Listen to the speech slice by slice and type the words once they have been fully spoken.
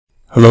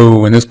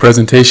Hello, in this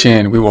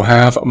presentation we will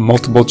have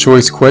multiple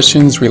choice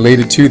questions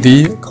related to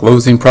the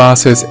closing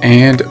process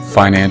and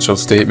financial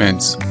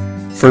statements.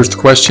 First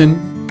question,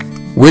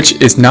 which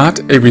is not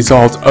a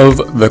result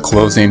of the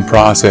closing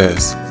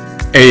process?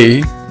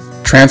 A.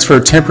 Transfer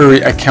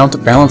temporary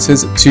account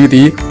balances to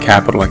the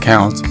capital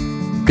account.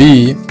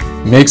 B.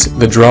 Makes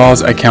the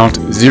draws account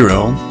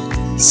zero.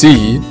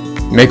 C.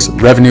 Makes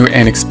revenue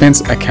and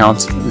expense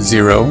accounts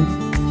zero.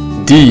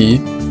 D.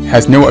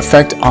 Has no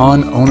effect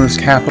on owner's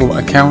capital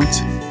account.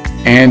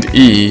 And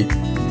E.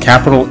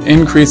 Capital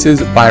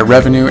increases by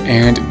revenue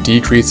and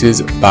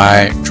decreases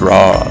by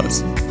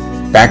draws.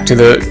 Back to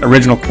the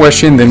original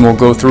question, then we'll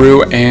go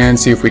through and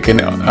see if we can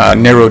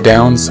narrow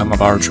down some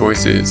of our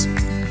choices.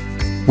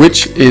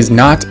 Which is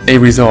not a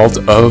result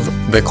of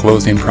the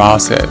closing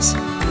process?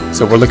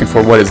 So we're looking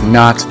for what is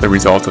not the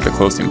result of the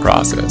closing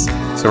process.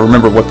 So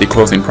remember what the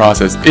closing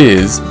process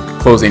is: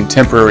 closing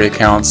temporary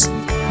accounts,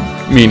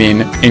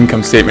 meaning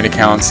income statement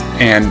accounts,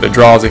 and the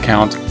draws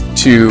account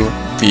to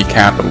the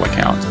capital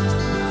account.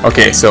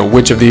 Okay, so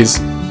which is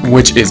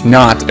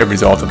not a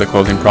result of the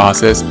closing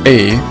process?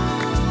 A.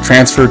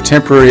 Transfer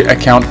temporary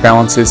account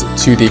balances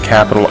to the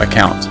capital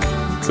account.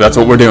 So that's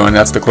what we're doing.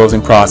 That's the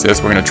closing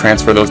process. We're going to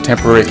transfer those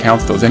temporary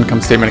accounts, those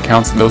income statement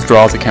accounts, and those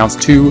draws accounts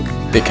to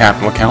the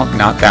capital account,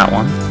 not that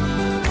one.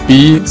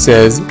 B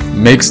says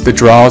makes the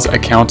draws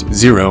account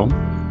zero.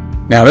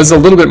 Now this is a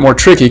little bit more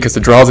tricky because the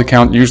draws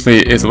account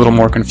usually is a little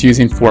more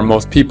confusing for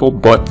most people,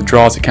 but the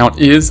draws account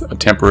is a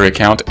temporary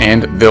account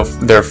and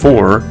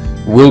therefore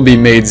will be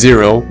made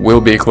zero,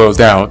 will be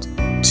closed out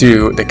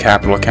to the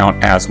capital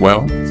account as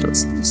well.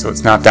 So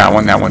it's not that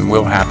one. That one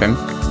will happen.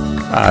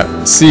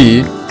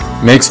 C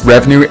makes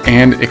revenue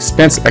and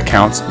expense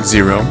accounts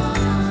zero.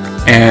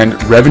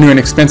 And revenue and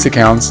expense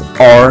accounts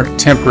are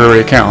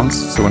temporary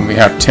accounts. So when we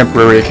have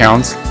temporary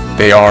accounts,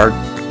 they are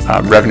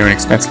revenue and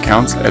expense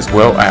accounts, as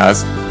well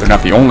as they're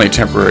not the only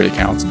temporary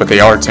accounts, but they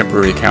are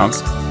temporary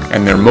accounts,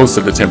 and they're most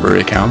of the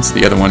temporary accounts,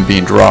 the other one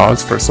being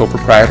draws for a sole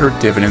proprietor,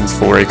 dividends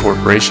for a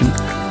corporation.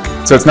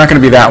 So it's not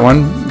going to be that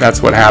one.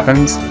 That's what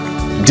happens.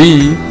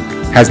 D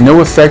has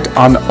no effect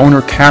on the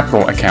owner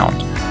capital account.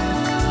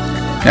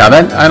 Now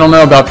that I don't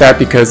know about that,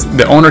 because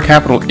the owner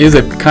capital is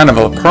a kind of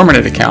a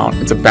permanent account.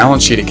 It's a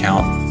balance sheet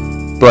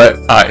account, but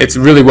it's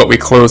really what we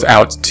close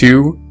out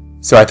to.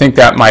 So I think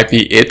that might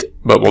be it,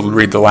 but we'll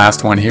read the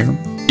last one here.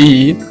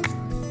 E.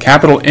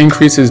 Capital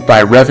increases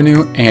by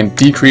revenue and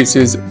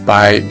decreases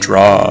by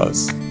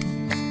draws.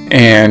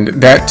 And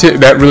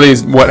that really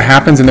is what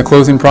happens in the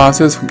closing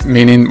process,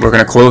 meaning we're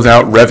going to close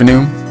out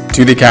revenue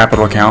to the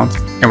capital account,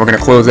 and we're going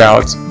to close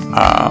out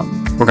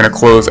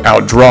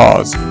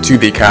draws to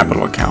the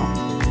capital account.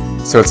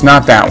 So it's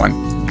not that one.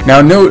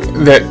 Now note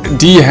that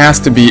D has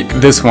to be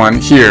this one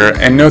here,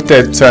 and note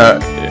that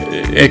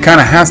it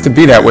kind of has to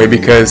be that way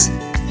because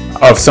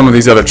of some of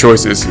these other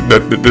choices.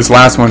 This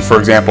last one, for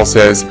example,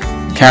 says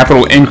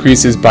capital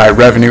increases by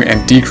revenue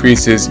and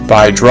decreases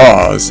by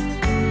draws.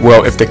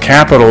 Well, if the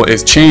capital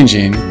is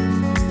changing,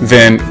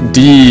 then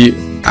D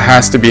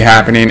has to be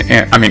happening,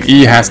 and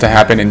E has to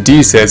happen, and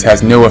D says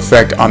has no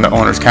effect on the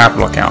owner's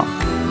capital account.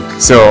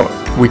 So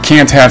we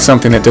can't have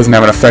something that doesn't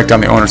have an effect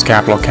on the owner's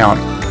capital account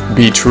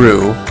be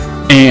true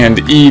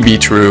and E be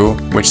true,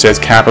 which says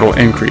capital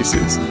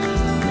increases.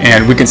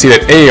 And we can see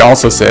that A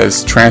also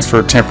says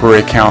transfer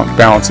temporary account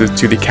balances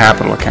to the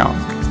capital account.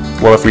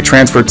 Well, if we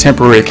transfer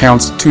temporary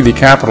accounts to the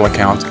capital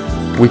account,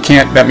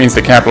 that means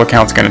the capital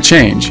account's going to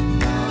change.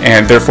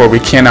 And therefore we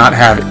cannot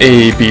have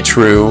A be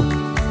true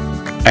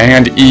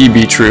and E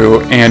be true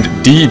and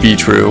D be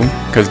true,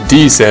 because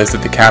D says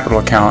that the capital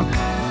account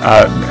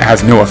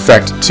has no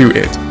effect to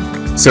it.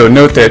 So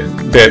note that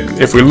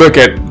if we look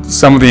at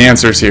some of the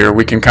answers here,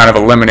 we can kind of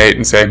eliminate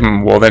and say,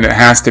 well, then it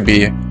has to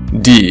be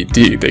D.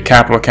 The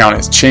capital account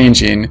is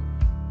changing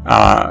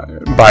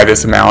by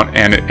this amount,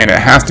 and it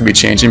has to be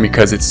changing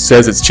because it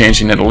says it's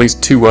changing in at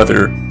least two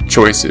other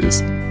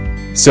choices.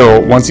 So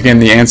once again,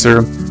 the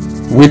answer,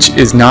 which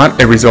is not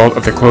a result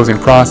of the closing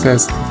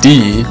process,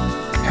 D,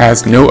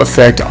 has no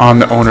effect on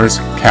the owner's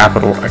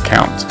capital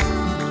account.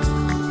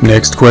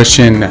 Next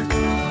question.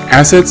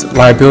 Assets,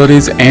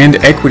 liabilities, and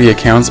equity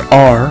accounts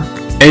are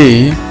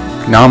A.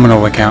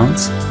 Nominal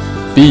accounts,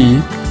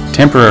 B.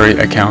 Temporary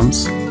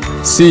accounts,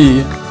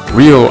 C.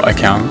 Real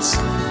accounts,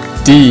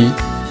 D.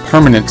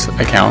 Permanent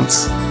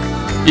accounts,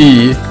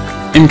 E.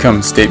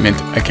 Income statement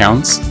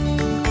accounts.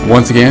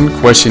 Once again,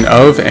 question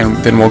of, and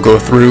then we'll go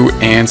through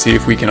and see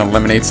if we can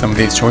eliminate some of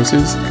these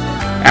choices.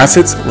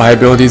 Assets,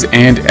 liabilities,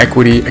 and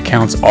equity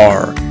accounts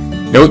are.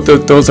 Note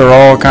that those are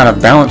all kind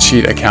of balance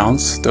sheet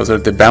accounts. Those are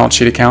the balance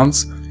sheet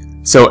accounts.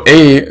 So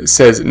A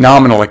says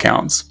nominal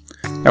accounts.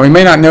 Now we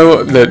may not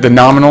know the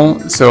nominal,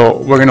 so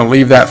we're going to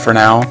leave that for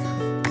now.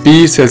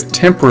 B says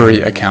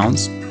temporary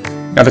accounts.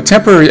 Now the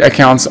temporary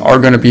accounts are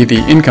going to be the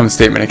income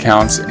statement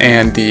accounts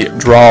and the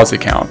draws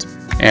account.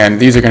 And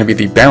these are going to be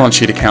the balance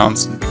sheet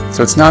accounts,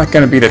 so it's not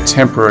going to be the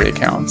temporary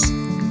accounts.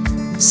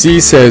 C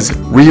says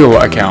real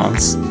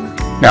accounts.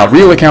 Now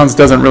real accounts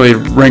doesn't really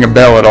ring a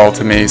bell at all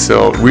to me,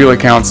 so real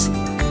accounts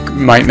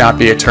might not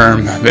be a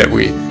term that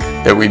we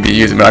that we'd be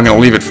using, but I'm going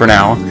to leave it for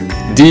now.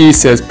 D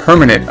says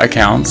permanent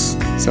accounts.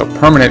 So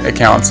permanent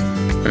accounts,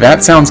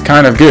 that sounds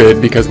kind of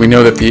good because we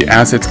know that the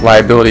assets,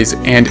 liabilities,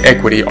 and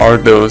equity are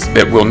those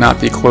that will not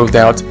be closed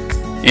out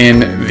in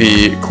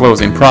the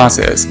closing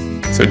process.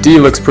 So D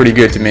looks pretty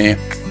good to me.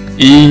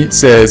 E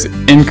says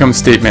income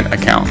statement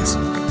accounts.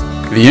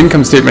 The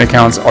income statement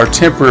accounts are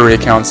temporary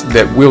accounts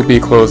that will be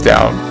closed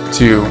out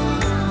to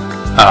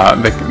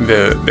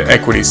the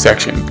equity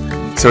section.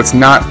 So it's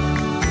not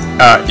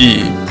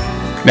E.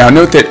 Now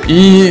note that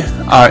E,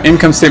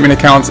 income statement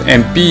accounts,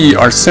 and B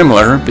are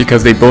similar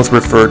because they both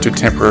refer to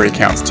temporary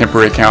accounts.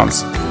 Temporary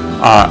accounts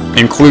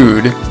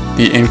include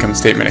the income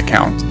statement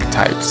account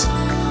types.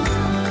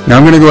 Now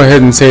I'm going to go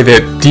ahead and say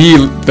that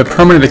D, the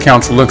permanent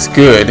accounts, looks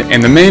good,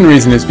 and the main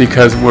reason is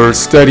because we're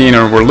studying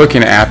or we're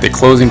looking at the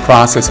closing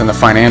process and the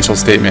financial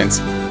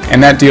statements,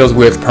 and that deals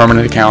with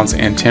permanent accounts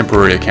and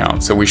temporary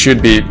accounts. So we're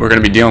going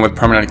to be dealing with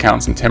permanent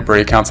accounts and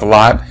temporary accounts a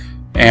lot,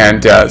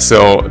 and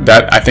so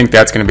I think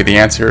that's going to be the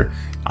answer.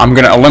 I'm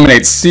going to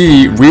eliminate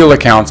C, real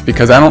accounts,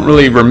 because I don't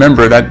really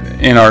remember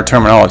that in our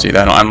terminology.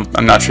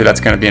 I'm not sure that's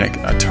going to be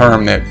a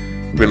term that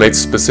relates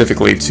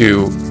specifically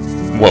to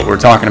what we're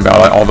talking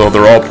about, although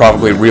they're all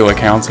probably real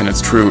accounts, and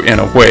it's true in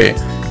a way.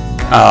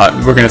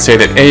 We're going to say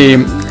that A,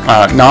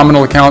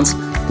 nominal accounts,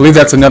 I believe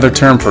that's another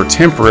term for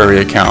temporary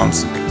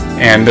accounts,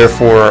 and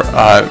therefore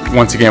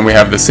once again we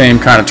have the same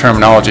kind of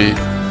terminology,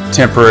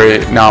 temporary,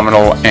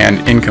 nominal,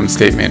 and income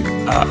statement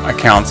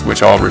accounts,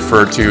 which all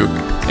refer to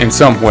in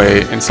some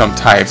way, in some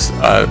types,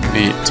 a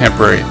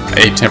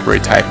temporary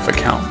type of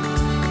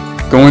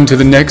account. Going to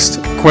the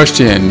next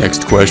question.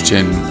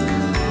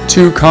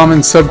 Two common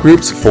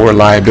subgroups for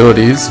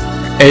liabilities: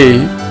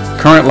 A,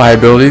 current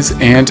liabilities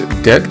and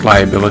debt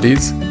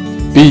liabilities;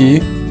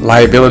 B,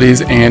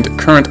 liabilities and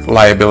current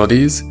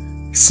liabilities;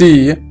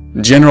 C,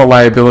 general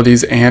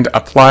liabilities and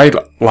applied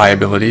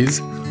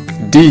liabilities;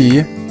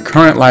 D,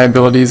 current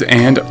liabilities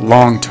and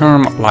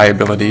long-term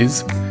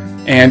liabilities;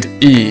 and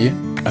E,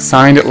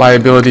 assigned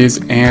liabilities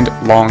and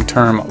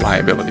long-term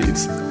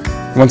liabilities.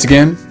 Once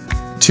again,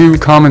 two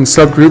common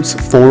subgroups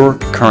for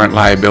current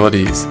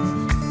liabilities.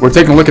 We're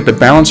taking a look at the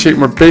balance sheet,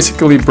 and we're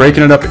basically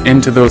breaking it up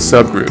into those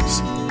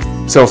subgroups.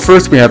 So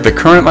first we have the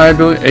current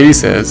liability. A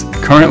says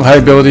current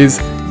liabilities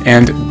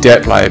and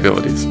debt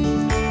liabilities.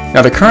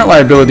 Now the current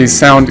liabilities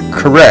sound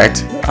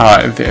correct.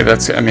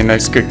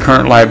 That's good.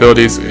 Current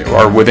liabilities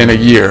are within a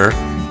year.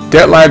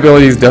 Debt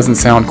liabilities doesn't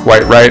sound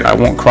quite right. I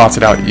won't cross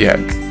it out yet.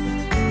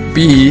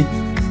 B,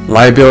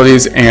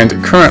 liabilities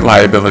and current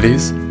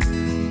liabilities.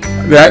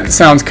 That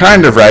sounds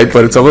kind of right,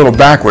 but it's a little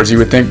backwards. You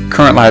would think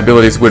current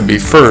liabilities would be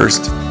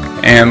first,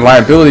 and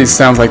liabilities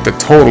sounds like the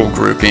total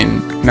grouping,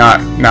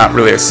 not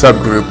really a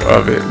subgroup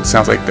of it. It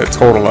sounds like the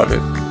total of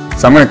it.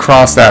 So I'm going to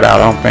cross that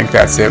out. I don't think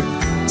that's it.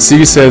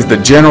 C says the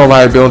general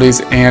liabilities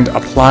and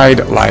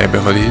applied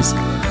liabilities.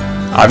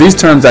 These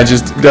terms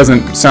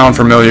doesn't sound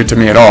familiar to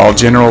me at all.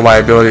 General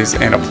liabilities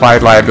and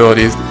applied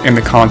liabilities in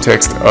the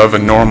context of a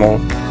normal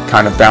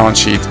kind of balance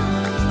sheet,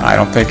 I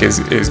don't think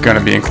is going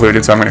to be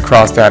included, so I'm going to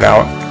cross that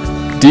out.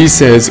 D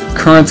says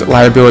current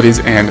liabilities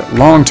and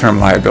long-term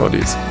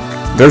liabilities.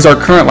 There's our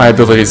current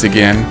liabilities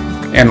again,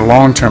 and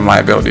long-term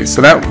liabilities.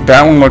 So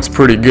that one looks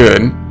pretty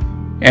good.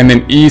 And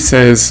then E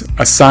says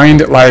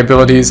assigned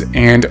liabilities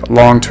and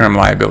long-term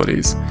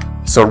liabilities.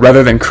 So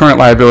rather than current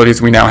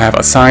liabilities, we now have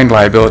assigned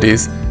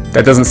liabilities.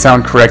 That doesn't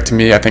sound correct to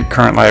me. I think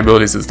current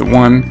liabilities is the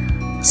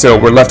one. So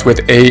we're left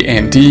with A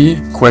and D.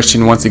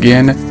 Question once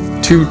again,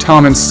 two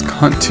common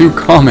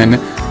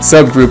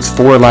subgroups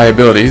for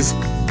liabilities: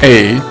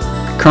 A,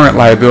 current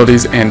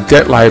liabilities and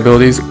debt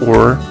liabilities,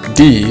 or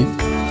D,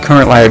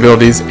 current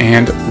liabilities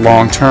and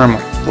long-term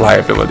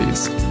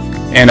liabilities.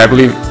 And I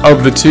believe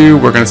of the two,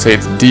 we're going to say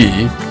it's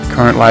D,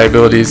 current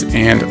liabilities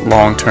and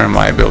long-term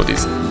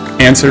liabilities.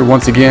 Answer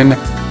once again,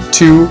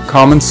 two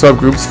common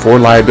subgroups for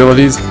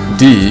liabilities: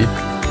 D,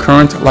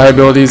 current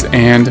liabilities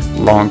and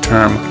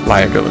long-term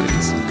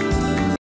liabilities.